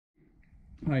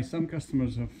Hi, some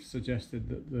customers have suggested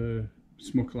that the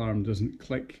smoke alarm doesn't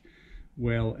click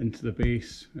well into the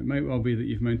base. It might well be that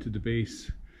you've mounted the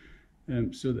base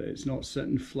so that it's not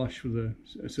sitting flush with the...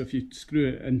 So if you screw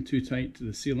it in too tight to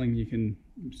the ceiling, you can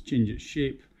change its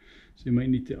shape. So you might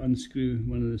need to unscrew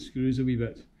one of the screws a wee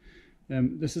bit.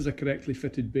 This is a correctly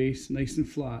fitted base, nice and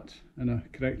flat, and a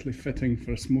correctly fitting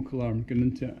for a smoke alarm going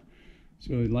into it.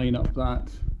 So line up that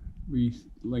wee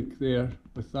link there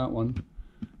with that one,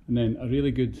 and then a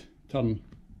really good turn,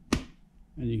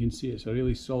 and you can see it's a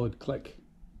really solid click.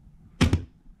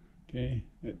 Okay,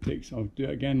 I'll do it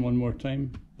again one more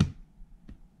time.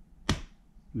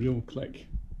 Real click.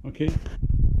 Okay.